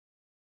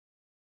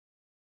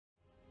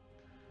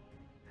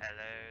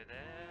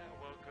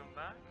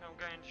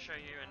going to show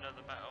you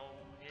another battle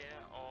here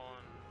on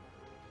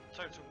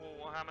Total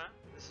War Warhammer.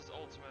 This is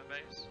Ultimate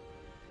Base.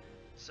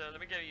 So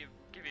let me give you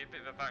a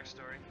bit of a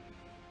backstory.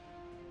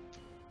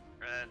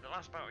 The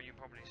last battle you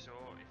probably saw,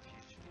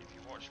 if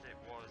you watched it,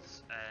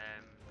 was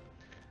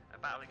a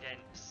battle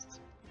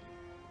against.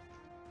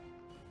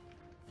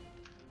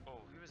 Oh,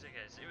 who was it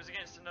against? It was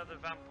against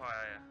another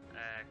vampire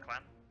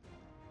clan.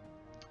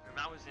 And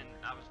that was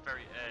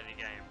very early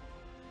game.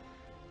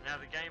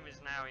 Now the game is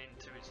now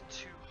into its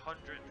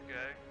 200th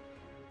go.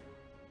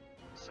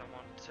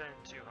 Someone turned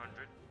 200.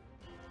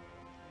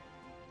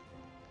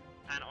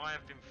 And I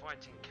have been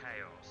fighting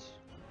Chaos.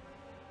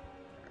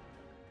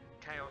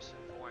 Chaos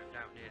have wiped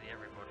out nearly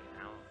everybody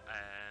now,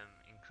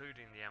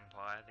 including the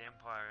Empire. The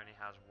Empire only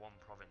has one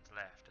province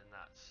left, and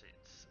that's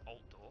its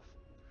Altdorf.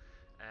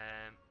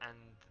 And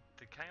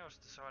the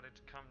Chaos decided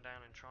to come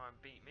down and try and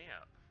beat me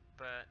up.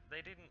 But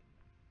they didn't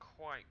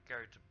quite go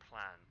to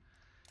plan.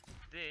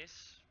 This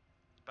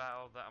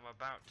battle that I'm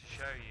about to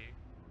show you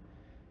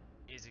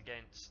is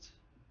against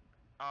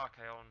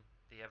Archaon,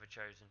 the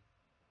Ever-Chosen.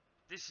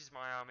 This is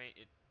my army.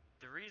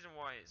 The reason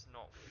why it's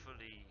not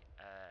fully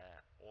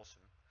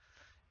awesome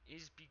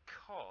is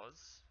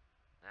because,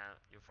 now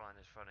you'll find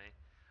this funny,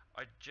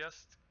 I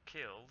just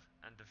killed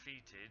and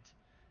defeated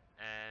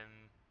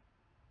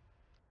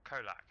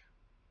Kolak.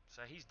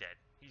 So he's dead,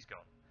 he's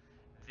gone.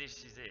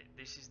 This is it,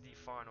 this is the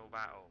final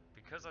battle.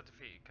 Because I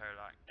defeated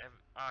Kolak,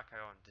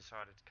 Archaon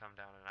decided to come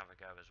down and have a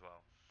go as well.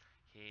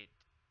 He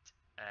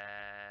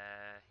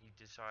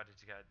decided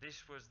to go.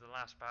 This was the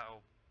last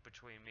battle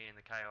between me and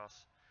the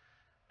Chaos.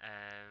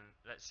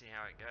 Let's see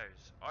how it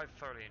goes. I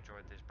thoroughly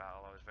enjoyed this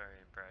battle. I was very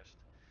impressed.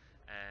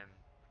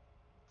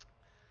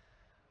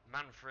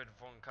 Manfred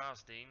von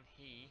Karstein,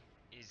 he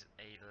is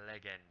a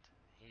legend.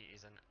 He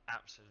is an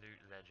absolute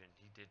legend.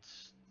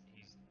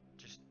 He's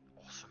just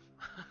awesome.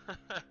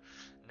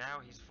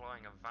 Now he's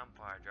flying a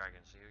vampire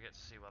dragon, so you'll get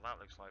to see what that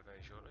looks like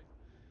very shortly.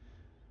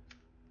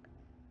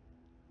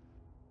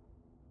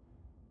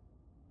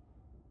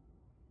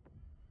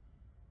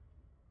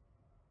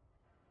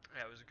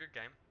 Yeah, it was a good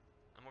game.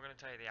 I'm not going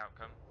to tell you the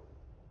outcome.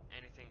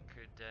 Anything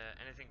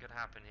could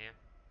happen here.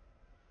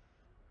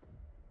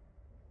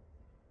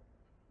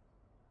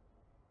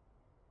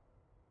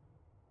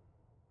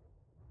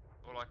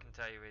 All I can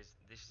tell you is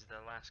this is the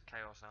last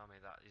Chaos army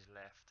that is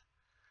left,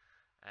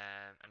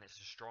 and it's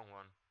a strong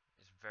one.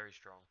 It's very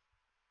strong.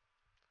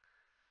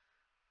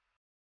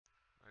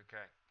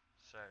 Okay,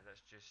 so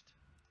let's just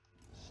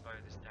slow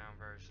this down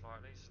very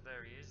slightly. So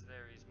there he is.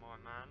 There is my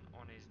man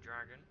on his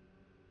dragon.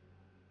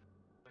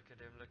 Look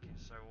at him looking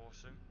so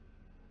awesome.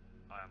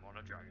 I am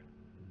on a dragon.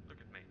 Look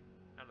at me.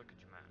 Now look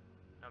at your man.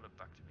 Now look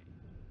back to me.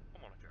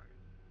 I'm on a dragon.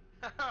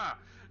 Haha!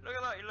 Look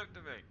at that, he looked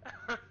at me.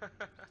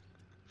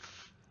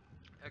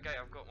 Okay,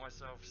 I've got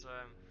myself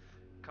some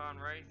Khan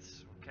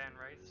Wraiths, or Ken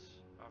Wraiths.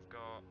 I've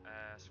got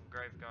some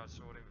Graveguard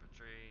Sword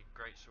Infantry,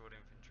 Great Sword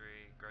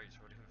Infantry, Great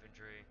Sword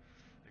Infantry.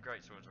 The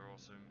Great Swords are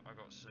awesome. I've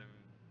got some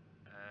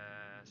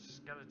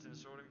Skeleton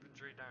Sword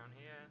Infantry down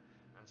here,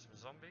 and some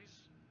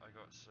Zombies. I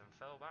got some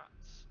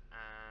Fellbats,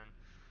 and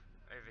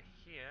over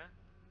here,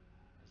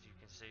 as you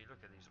can see,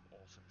 look at these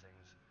awesome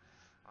things.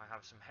 I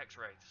have some Hex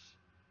Wraiths.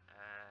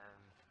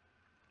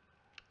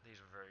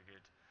 These are very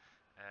good.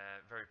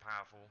 Very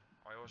powerful.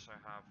 I also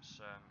have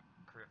some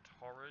Crypt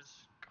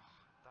Horrors.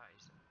 God, that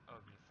is an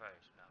ugly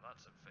face. Now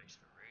that's a face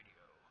for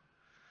radio.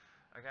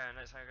 Okay, and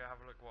let's go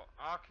have a look what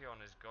Archaon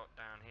has got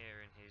down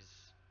here in his.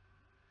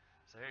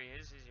 So here he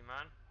is. He's your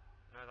man.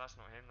 No, that's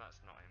not him.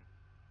 That's not him.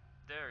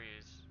 There he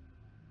is.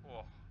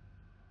 Oh,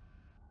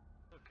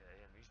 look at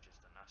him. He's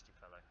just a nasty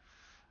fellow.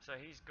 So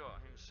he's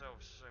got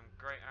himself some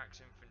Great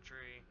Axe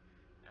Infantry,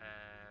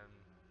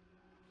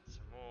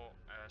 some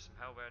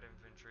Hellbird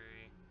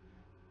Infantry.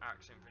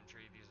 Axe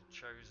Infantry, these are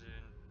chosen.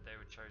 They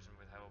were chosen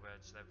with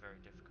Hellbirds. They're very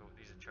difficult.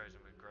 These are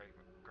chosen with great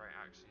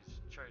axes.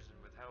 Chosen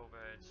with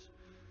Hellbirds.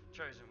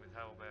 Chosen with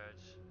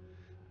Hellbirds.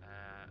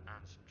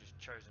 And some just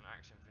chosen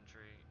Axe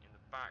Infantry. In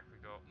the back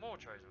we got more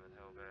chosen with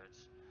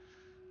Hellbirds.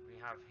 We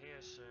have here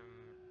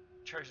some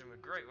chosen with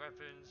great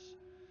weapons.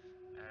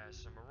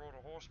 Some Marauder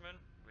Horsemen,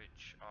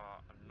 which are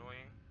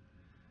annoying.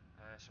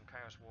 Some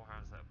Chaos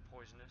Warhounds that are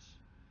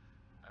poisonous.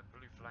 A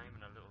Blue Flame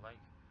and a Little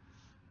Lake.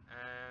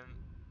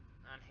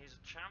 And his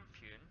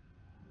champion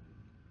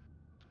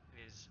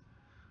is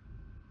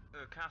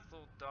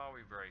Urcathal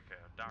Darrybreaker.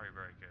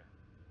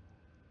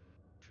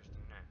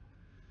 Interesting name.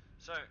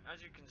 So,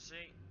 as you can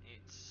see,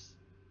 it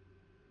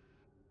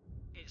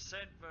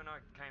said when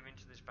I came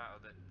into this battle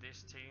that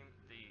this team,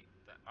 the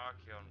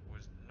Archaon,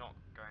 was not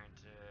going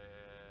to.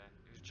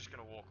 He was just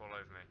going to walk all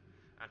over me.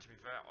 And to be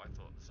fair, I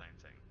thought the same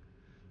thing.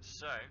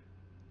 So,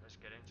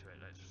 let's get into it.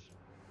 Look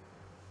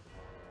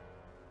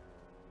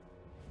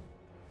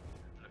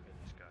at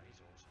this guy,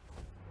 he's awesome.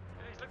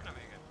 Yeah, he's looking at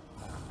me again.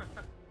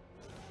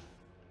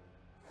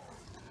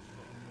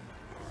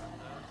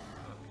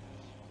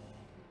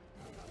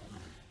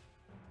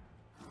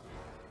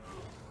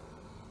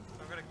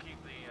 I'm going to keep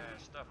the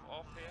stuff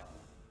off here,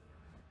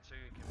 so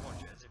you can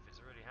watch it as if it's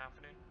already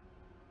happening.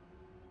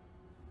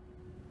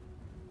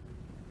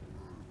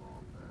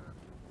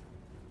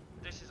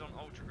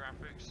 ultra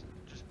graphics,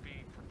 just be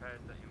prepared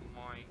that it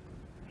might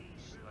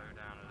slow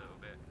down a little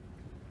bit.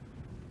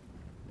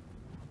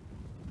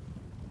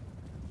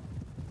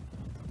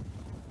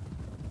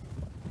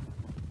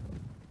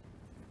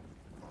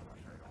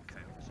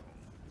 Okay, so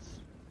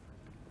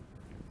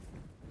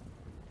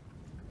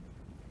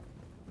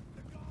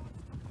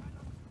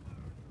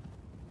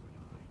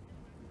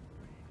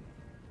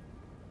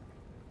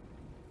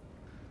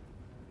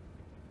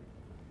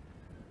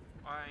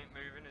I ain't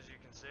moving, as you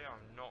can see. I'm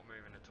not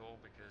moving at all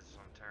because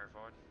I'm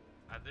terrified.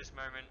 At this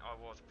moment, I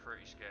was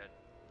pretty scared.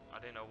 I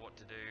didn't know what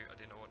to do. I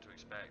didn't know what to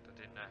expect. I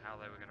didn't know how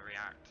they were going to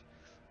react.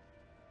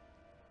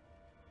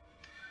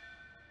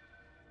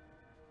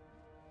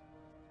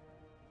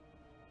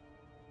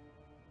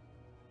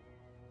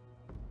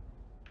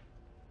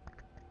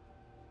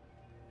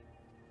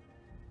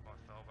 My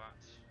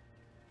fellbats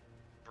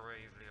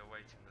bravely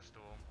awaiting the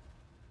storm.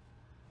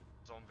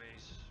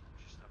 Zombies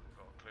just haven't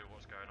got a clue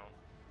what's going on.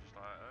 Just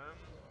like,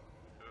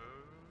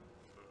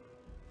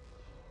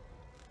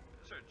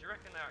 So, do you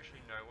reckon they actually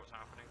know what's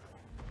happening?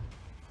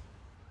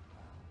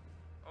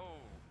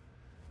 Oh,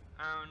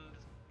 and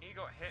he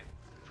got hit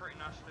pretty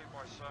nicely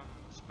by some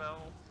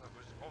spell that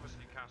was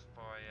obviously cast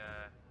by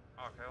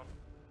Archaon.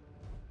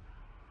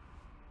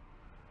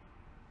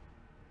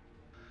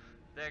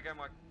 There go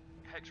my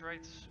hex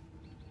wraiths,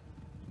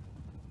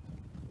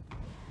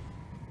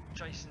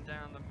 chasing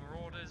down the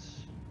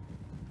marauders.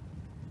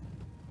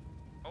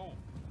 Oh.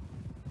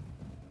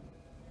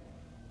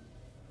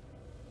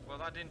 Well,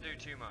 that didn't do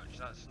too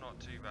much. That's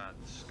not too bad.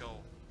 The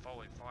skull,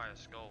 fire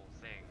skull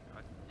thing.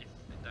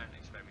 Don't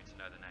expect me to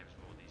know the names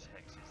of all these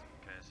hexes and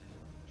curses.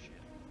 Shit.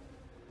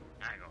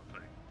 I ain't got a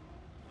clue.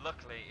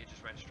 Luckily, it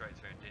just went straight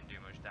through and didn't do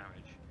much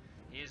damage.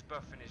 He is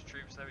buffing his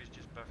troops though. He's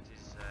just buffed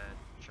his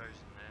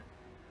chosen there.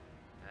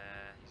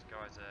 These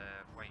guys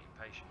are waiting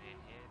patiently in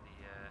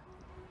here.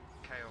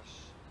 The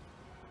Chaos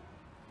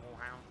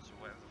Warhounds,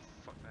 or whatever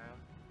the fuck they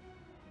are.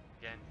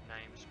 Again,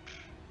 names.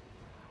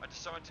 I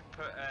decided to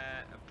put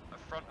a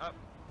front up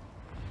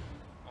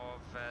of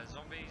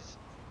zombies,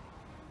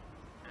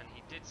 and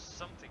he did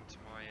something to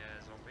my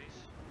zombies,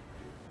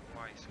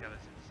 my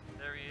skeletons.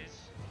 There he is.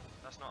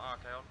 That's not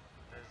Archaon.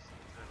 There's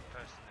the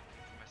person that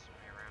keeps messing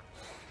me around.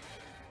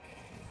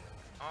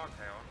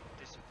 Archaon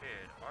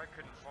disappeared. I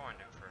couldn't find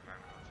him for a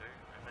moment or two,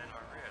 and then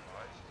I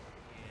realised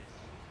he is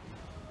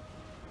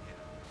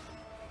here.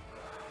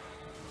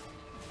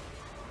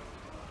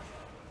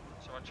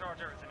 So I charge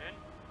everything in.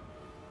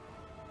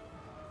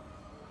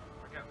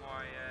 Get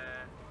my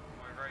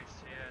my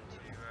wraiths here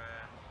to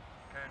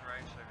Kern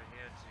wraiths over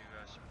here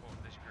to support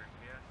this group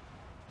here,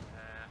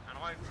 and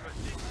I put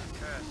this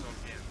curse on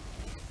him,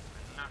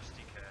 a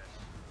nasty curse.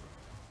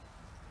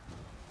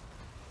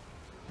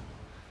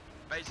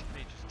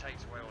 Basically, it just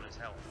takes away all his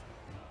health.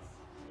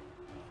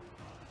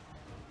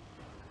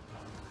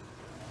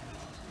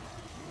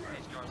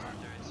 These guys are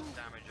doing some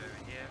damage over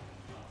here.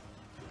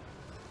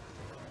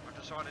 I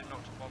decided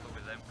not to bother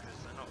with them because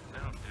they're not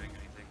doing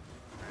anything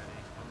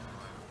really.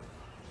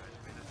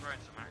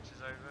 Throwing some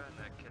axes over and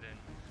they're killing.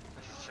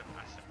 This is some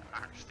massive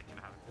axe sticking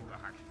out of the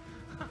back.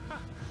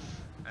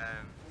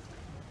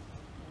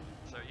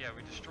 So yeah,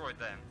 we destroyed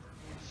them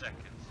in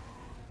seconds.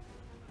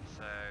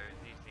 So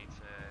they needed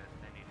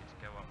to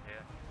go up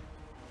here.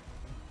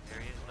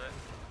 Here he is, look.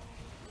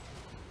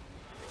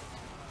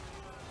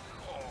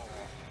 Oh.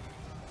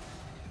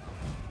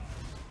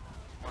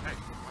 My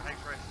hex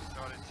race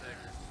decided to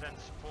then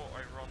support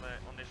over on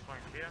this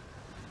flank here,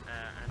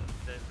 and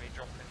there's me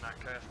dropping that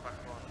curse back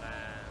on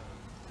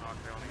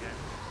Archaon again.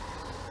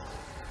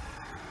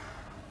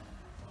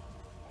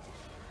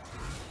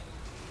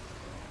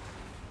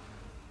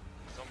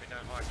 Zombie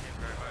don't like him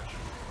very much.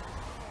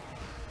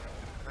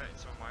 Hurting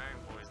some of my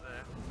own boys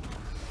there.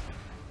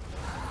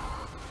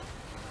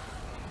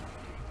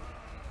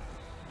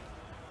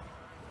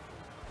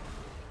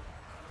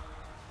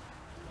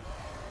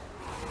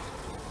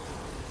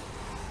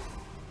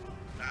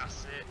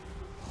 That's it.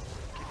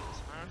 Kicking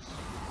some ass.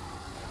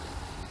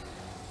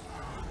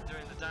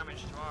 Doing the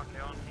damage to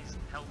Archaon. His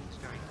health is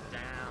going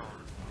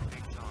down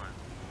big time.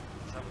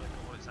 Let's have a look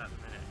at what it's at the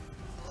minute.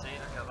 See,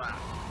 look at that.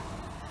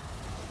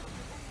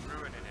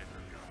 Ruining him.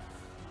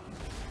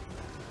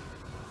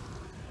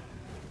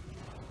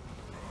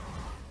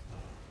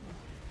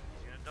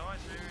 He's gonna die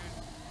soon.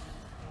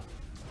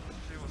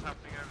 Let's see what's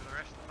happening over the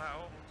rest of the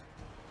battle.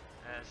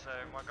 So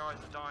my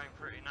guys are dying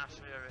pretty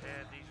nastily over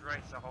here. These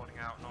wraiths are holding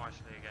out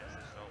nicely against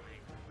this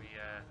zombie. We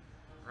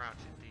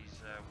routed these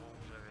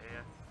wolves over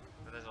here.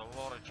 But there's a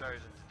lot of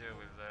chosen to deal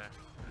with there.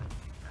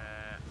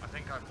 I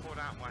think I've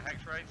pulled out my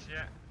hex wraiths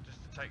yet,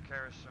 just to take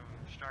care of some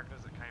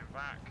stragglers that came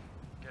back,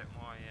 get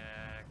my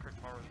crypt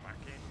horrors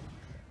back in,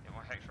 get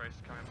my hex wraiths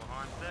coming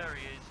behind. There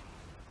he is.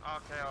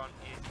 Archaon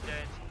is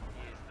dead.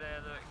 He is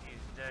there, look, he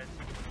is dead.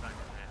 He's back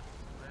there.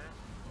 There?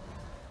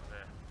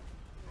 There.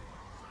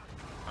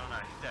 Oh no,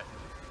 he's dead.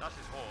 That's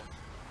his horse.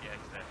 Yeah,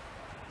 he's dead.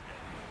 He's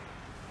dead.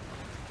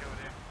 Killed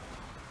him.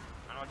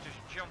 And I'll just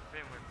jump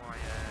in with my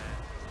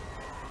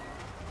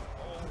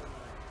oh,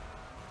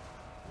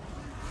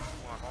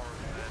 my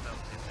horrors there, they'll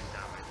do the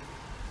damage.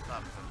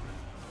 That's lovely.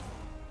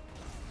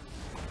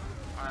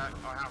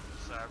 I have to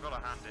say, I've got to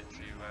hand it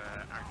to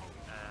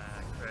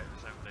Creative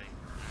Assembly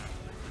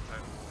and the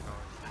Total War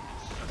guys. They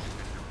did such a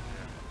good job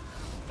here.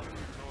 The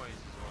noise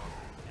as well,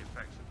 the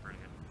effects are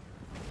brilliant.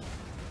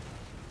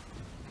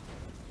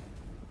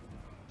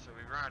 So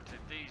we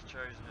routed these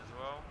chosen as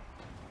well.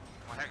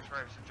 My Hex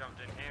Raves have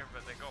jumped in here,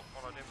 but they got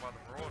followed in by the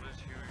Marauders,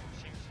 who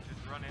seems to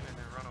just run in and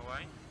then run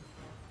away,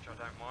 which I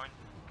don't mind,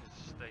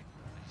 because they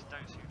just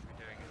don't seem to be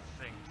doing a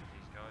thing to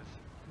these guys.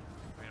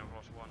 I mean, I've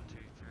lost 1,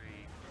 2,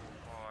 3,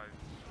 4,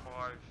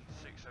 5,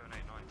 6, 7,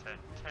 8, 9,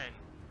 10 in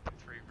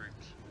 3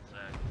 groups, so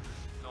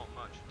not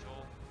much at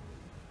all.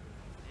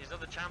 His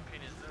other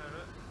champion is there,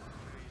 look,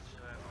 he's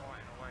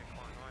fighting away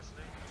quite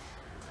nicely,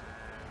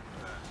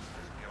 but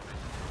let's be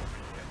honest,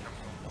 when you get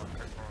jumped on by a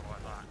cripple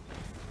like that,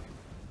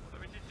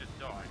 although he did just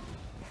die,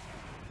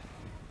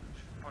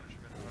 just punch him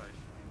in the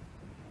face.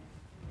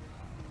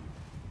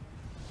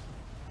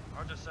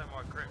 I'll just send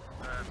my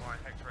my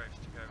Hex Raves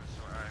to go and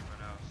sort out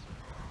everyone else.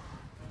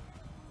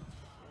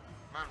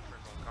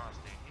 Manfred's on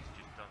casting, he's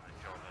just done the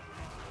job, hasn't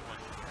he? Once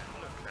again,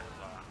 look at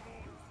that.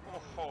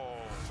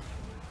 Oh!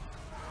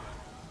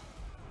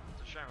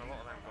 It's a shame a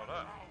lot of them got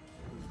up.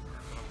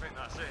 But I think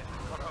that's it. They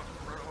got up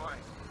and run away.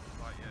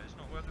 Like, yeah, it's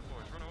not worth it,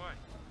 boys. Run away.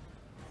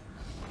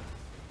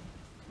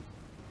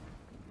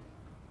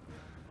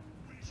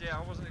 So yeah,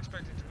 I wasn't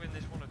expecting to win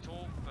this one at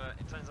all, but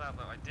it turns out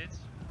that I did.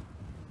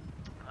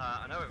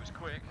 I know it was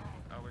quick.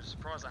 I was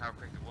surprised at how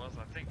quick it was.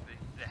 I think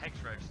the Hex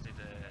Raves did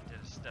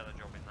a stellar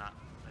job in that.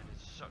 They did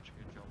such a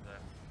good job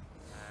there.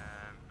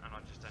 And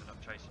I just ended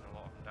up chasing a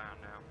lot of them down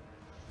now.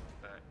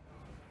 But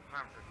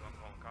Manfred went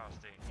on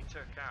casting. He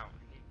took out,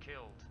 he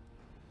killed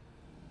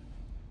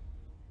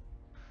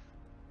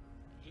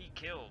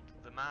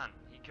the man.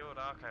 He killed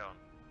Archaon.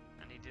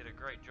 And he did a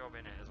great job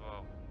in it as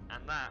well.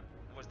 And that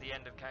was the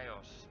end of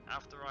Chaos.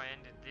 After I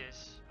ended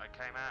this, I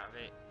came out of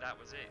it, that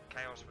was it.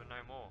 Chaos were no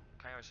more.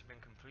 Chaos had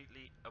been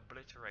completely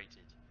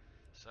obliterated.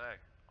 So,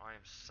 I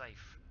am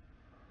safe.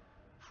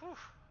 Whew.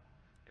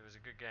 It was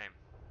a good game.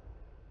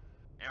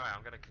 Anyway,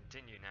 I'm going to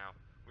continue now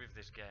with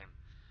this game.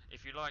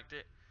 If you liked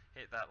it,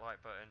 hit that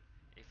like button.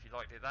 If you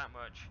liked it that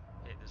much,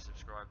 hit the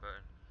subscribe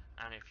button.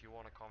 And if you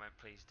want to comment,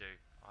 please do.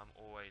 I'm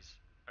always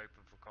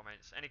open for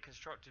comments. Any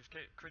constructive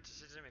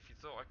criticism, if you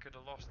thought I could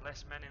have lost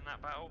less men in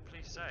that battle,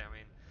 please say. I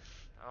mean,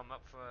 I'm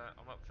up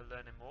for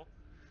learning more.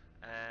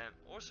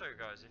 Also,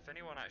 guys, if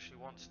anyone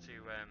actually wants to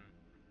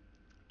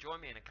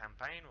join me in a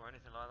campaign or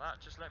anything like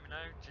that, just let me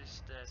know.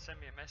 Just send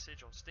me a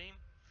message on Steam.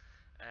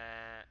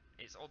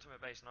 It's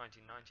Ultimate Base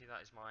 1990.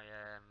 That's my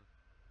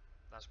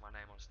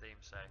name on Steam.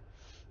 So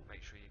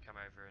make sure you come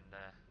over and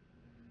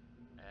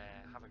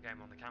have a game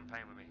on the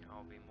campaign with me.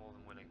 I'll be more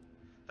than willing.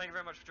 Thank you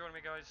very much for joining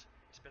me, guys.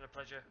 It's been a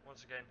pleasure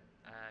once again.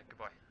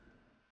 Goodbye.